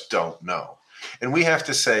just don't know. And we have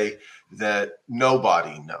to say that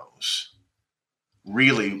nobody knows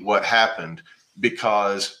really what happened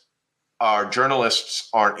because our journalists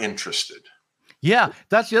aren't interested. Yeah,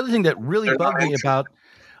 that's the other thing that really bugged me about.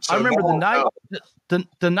 So I remember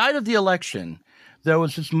the night of the election, there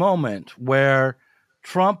was this moment where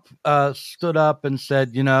Trump stood up and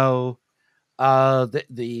said, the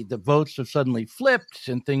votes have suddenly flipped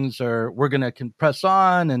and we're going to press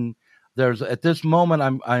on. And at this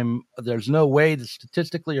moment, there's no way that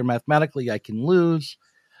statistically or mathematically I can lose.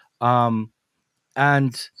 And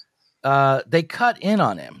they cut in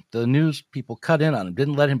on him. The news people cut in on him,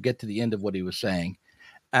 didn't let him get to the end of what he was saying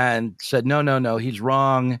and said, no, he's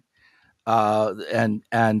wrong. And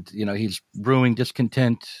he's brewing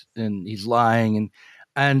discontent and he's lying.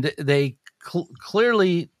 And they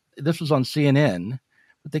clearly, this was on CNN,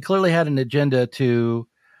 but they clearly had an agenda to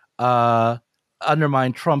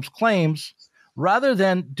undermine Trump's claims rather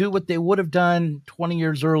than do what they would have done 20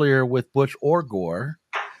 years earlier with Bush or Gore,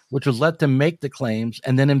 which was let them make the claims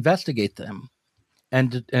and then investigate them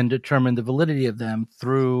and determine the validity of them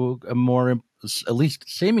through a more, at least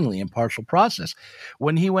seemingly impartial process.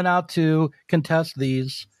 When he went out to contest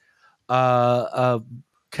these vote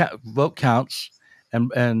counts and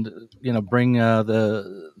bring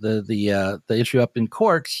the issue up in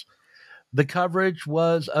courts, the coverage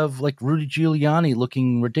was of like Rudy Giuliani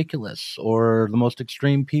looking ridiculous or the most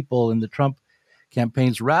extreme people in the Trump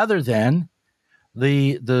campaigns, rather than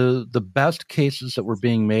the best cases that were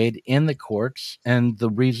being made in the courts and the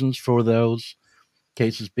reasons for those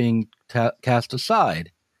cases being cast aside.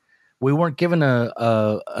 We weren't given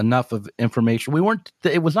enough of information.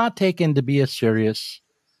 It was not taken to be a serious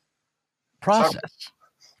process.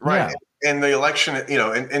 Right. Yeah. And the election,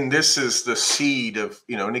 and this is the seed of,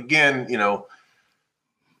 and again,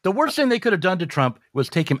 The worst thing they could have done to Trump was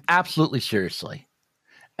take him absolutely seriously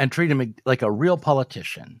and treat him like a real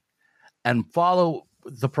politician and follow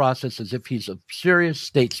the process as if he's a serious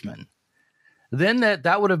statesman. Then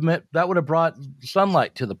that would have brought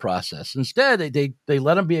sunlight to the process. Instead, they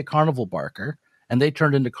let him be a carnival barker, and they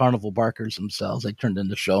turned into carnival barkers themselves. They turned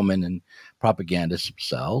into showmen and propagandists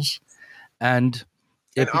themselves, and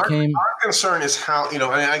our concern is how,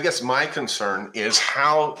 I guess my concern is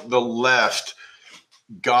how the left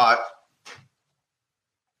got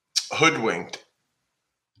hoodwinked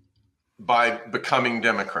by becoming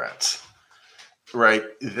Democrats, right?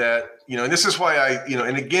 That, and this is why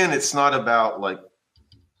and again, it's not about like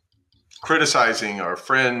criticizing our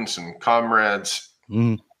friends and comrades,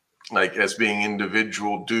 like as being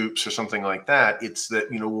individual dupes or something like that. It's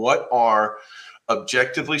that, what are,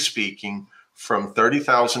 objectively speaking, from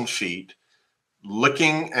 30,000 feet,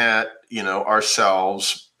 looking at,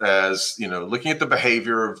 ourselves as, looking at the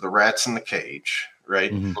behavior of the rats in the cage,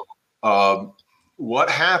 right? What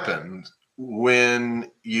happened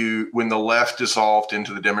when the left dissolved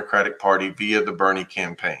into the Democratic Party via the Bernie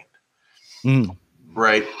campaign,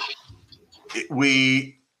 right?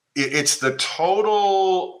 It's the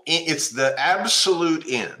absolute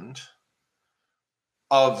end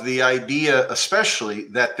of the idea, especially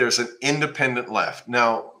that there's an independent left.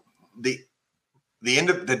 Now, the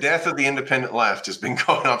death of the independent left has been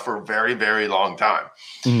going on for a very, very long time,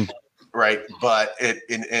 right? But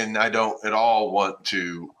and I don't at all want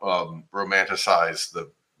to romanticize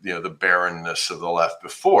the barrenness of the left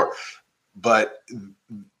before, but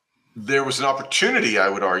there was an opportunity, I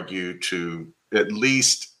would argue, to at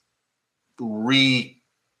least reboot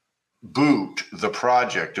the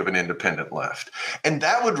project of an independent left. And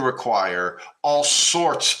that would require all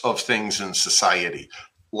sorts of things in society,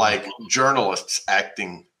 like journalists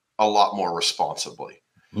acting a lot more responsibly,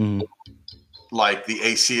 like the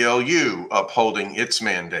ACLU upholding its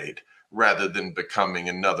mandate rather than becoming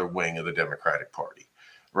another wing of the Democratic Party,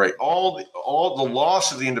 right? All the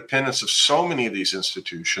loss of the independence of so many of these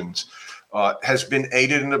institutions has been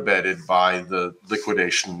aided and abetted by the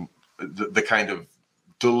liquidation, the kind of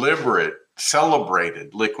deliberate,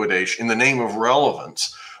 celebrated liquidation in the name of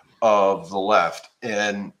relevance of the left.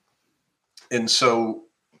 And so,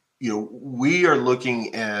 we are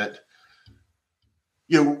looking at,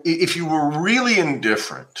 if you were really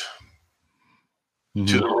indifferent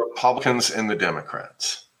to the Republicans and the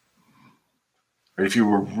Democrats, or if you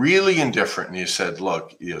were really indifferent and you said,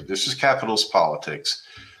 look, this is capitalist politics,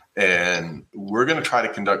 and we're going to try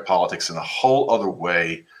to conduct politics in a whole other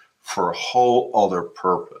way for a whole other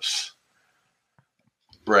purpose,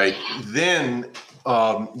 right? Then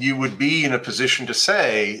you would be in a position to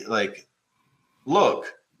say, like,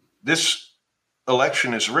 look, this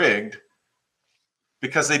election is rigged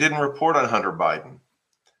because they didn't report on Hunter Biden.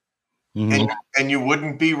 And you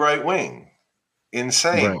wouldn't be right wing in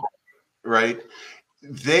saying, right?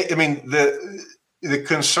 The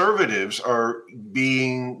conservatives are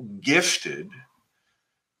being gifted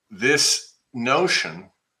this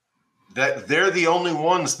notion that they're the only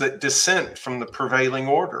ones that dissent from the prevailing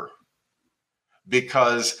order,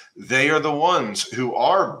 because they are the ones who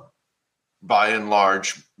are, by and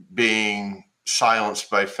large, being silenced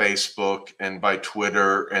by Facebook and by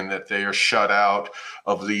Twitter, and that they are shut out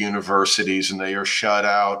of the universities and they are shut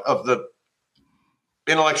out of the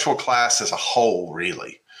intellectual class as a whole,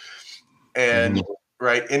 really. And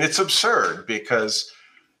right. And it's absurd because,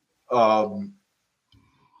 what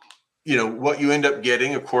you end up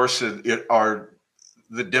getting, of course, are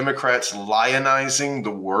the Democrats lionizing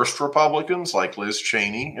the worst Republicans like Liz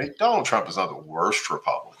Cheney. Donald Trump is not the worst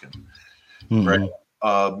Republican, right?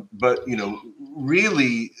 But,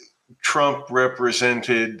 really Trump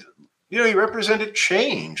represented, he represented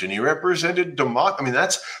change and he represented democracy. I mean,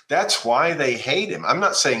 that's why they hate him. I'm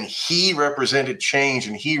not saying he represented change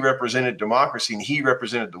and he represented democracy and he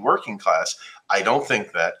represented the working class. I don't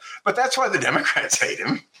think that, but that's why the Democrats hate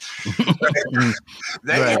him.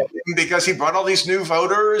 They hate him because he brought all these new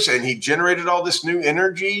voters and he generated all this new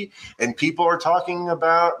energy, and people are talking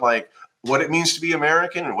about like what it means to be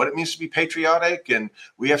American and what it means to be patriotic. And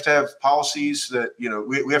we have to have policies that,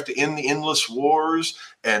 we have to end the endless wars,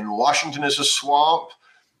 and Washington is a swamp,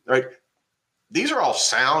 right? These are all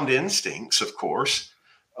sound instincts, of course,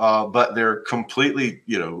 but they're completely,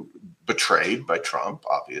 betrayed by Trump,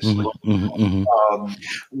 obviously.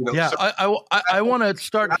 I want to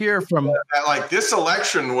start here from like this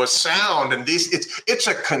election was sound, and it's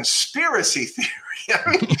a conspiracy theory. I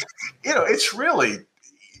mean, it's really,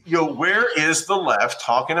 where is the left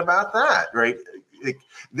talking about that, right?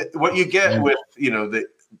 What you get with,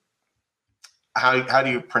 how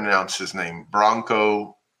do you pronounce his name?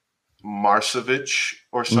 Branko Marcevich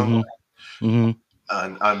or something. Mm-hmm.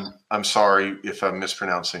 And I'm sorry if I'm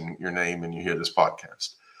mispronouncing your name and you hear this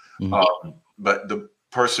podcast. Mhm. But the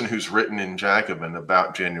person who's written in Jacobin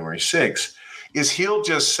about January 6th is he'll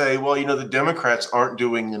just say, well, the Democrats aren't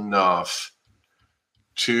doing enough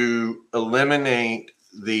to eliminate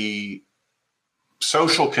the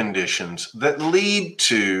social conditions that lead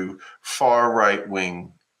to far right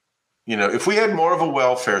wing. If we had more of a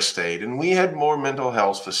welfare state and we had more mental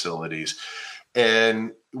health facilities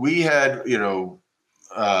and we had,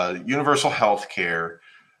 universal health care,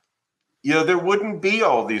 there wouldn't be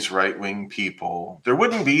all these right wing people. There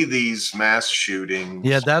wouldn't be these mass shootings.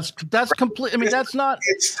 Yeah, that's complete. I mean, that's not.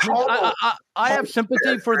 It's I, mean, total. I have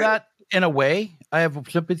sympathy for that in a way. I have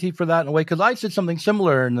sympathy for that in a way because I said something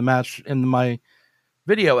similar in my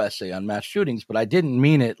video essay on mass shootings, but I didn't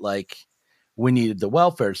mean it like we needed the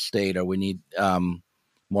welfare state or we need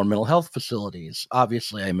more mental health facilities.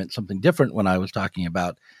 Obviously, I meant something different when I was talking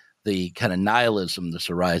about the kind of nihilism that's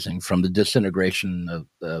arising from the disintegration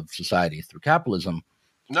of society through capitalism.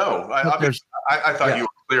 No, I thought you were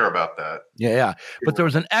clear about that. Yeah. But there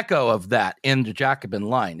was an echo of that in the Jacobin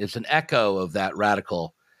line. It's an echo of that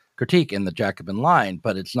radical critique in the Jacobin line,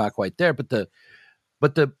 but it's not quite there. But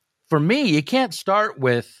for me, you can't start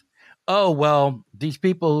with, oh, well, these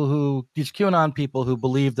QAnon people who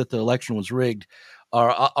believe that the election was rigged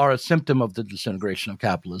are a symptom of the disintegration of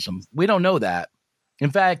capitalism. We don't know that. In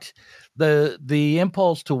fact, the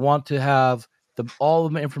impulse to want to have all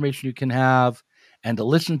of the information you can have and to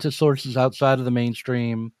listen to sources outside of the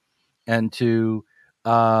mainstream and to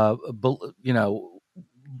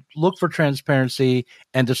look for transparency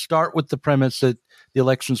and to start with the premise that the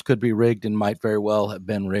elections could be rigged and might very well have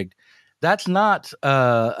been rigged. That's not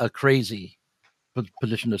a crazy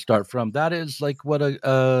position to start from. That is like what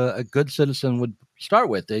a good citizen would start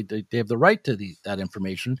with. They have the right to that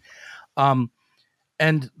information.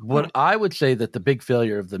 And what I would say that the big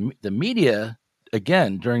failure of the media,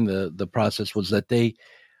 again, during the process was that they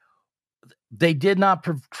did not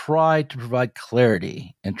try to provide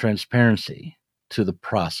clarity and transparency to the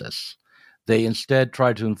process. They instead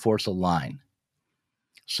tried to enforce a line.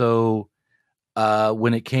 So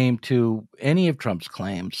when it came to any of Trump's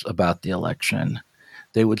claims about the election,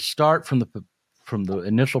 they would start from the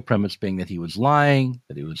initial premise being that he was lying,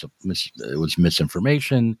 that it was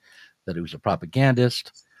misinformation, that he was a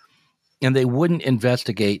propagandist, and they wouldn't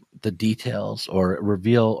investigate the details or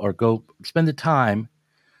reveal or go spend the time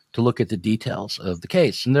to look at the details of the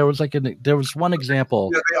case. And there was one example.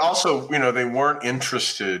 Yeah, they also, they weren't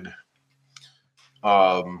interested.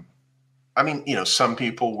 Some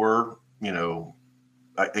people were,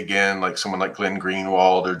 again, like someone like Glenn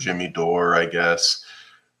Greenwald or Jimmy Dore, I guess.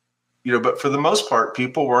 But for the most part,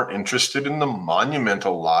 people weren't interested in the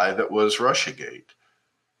monumental lie that was Russiagate.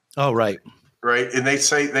 Oh, right. Right. And they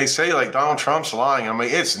say like Donald Trump's lying. I mean,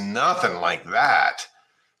 it's nothing like that.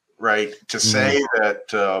 Right. To say that,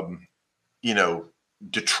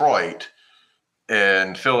 Detroit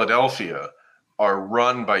and Philadelphia are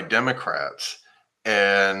run by Democrats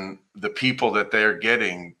and the people that they're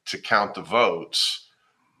getting to count the votes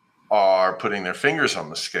are putting their fingers on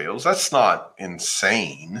the scales. That's not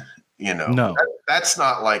insane. No. That's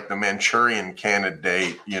not like the Manchurian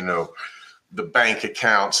Candidate, the bank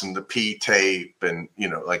accounts and the P tape and,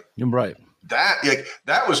 right.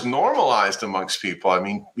 That was normalized amongst people. I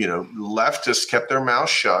mean, leftists kept their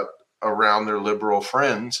mouths shut around their liberal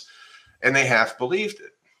friends and they half believed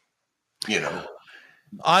it,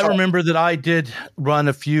 I remember that I did run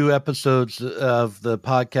a few episodes of the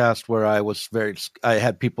podcast where I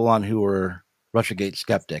had people on who were Russiagate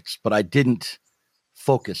skeptics, but I didn't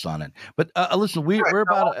focus on it. But listen, we're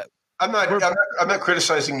about. I'm not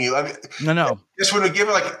criticizing you. I mean, no. Just when we give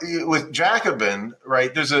with Jacobin,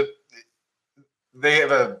 right? They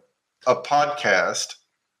have a podcast,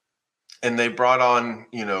 and they brought on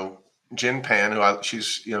Jin Pan,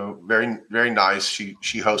 she's very very nice.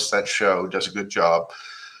 She hosts that show, does a good job.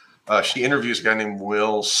 She interviews a guy named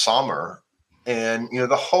Will Sommer, and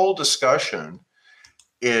the whole discussion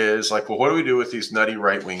is like, well, what do we do with these nutty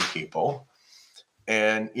right wing people?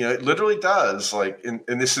 And it literally does and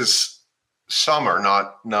this is Sommer,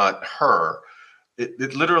 not her.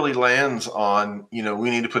 It literally lands on we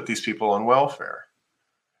need to put these people on welfare,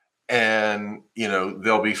 and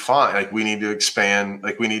they'll be fine. Like we need to expand.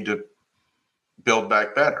 Like we need to build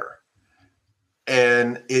back better.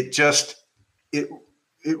 And it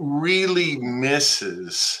really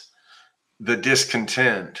misses the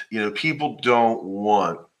discontent. People don't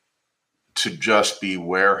want to just be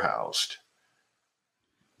warehoused.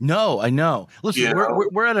 No, I know. Listen,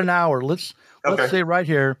 we're at an hour. Let's say right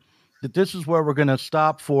here, that this is where we're going to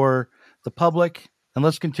stop for the public, and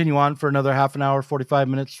let's continue on for another half an hour, 45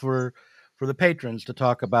 minutes for the patrons to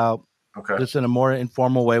talk about Okay. this in a more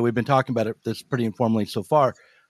informal way. We've been talking about this pretty informally so far.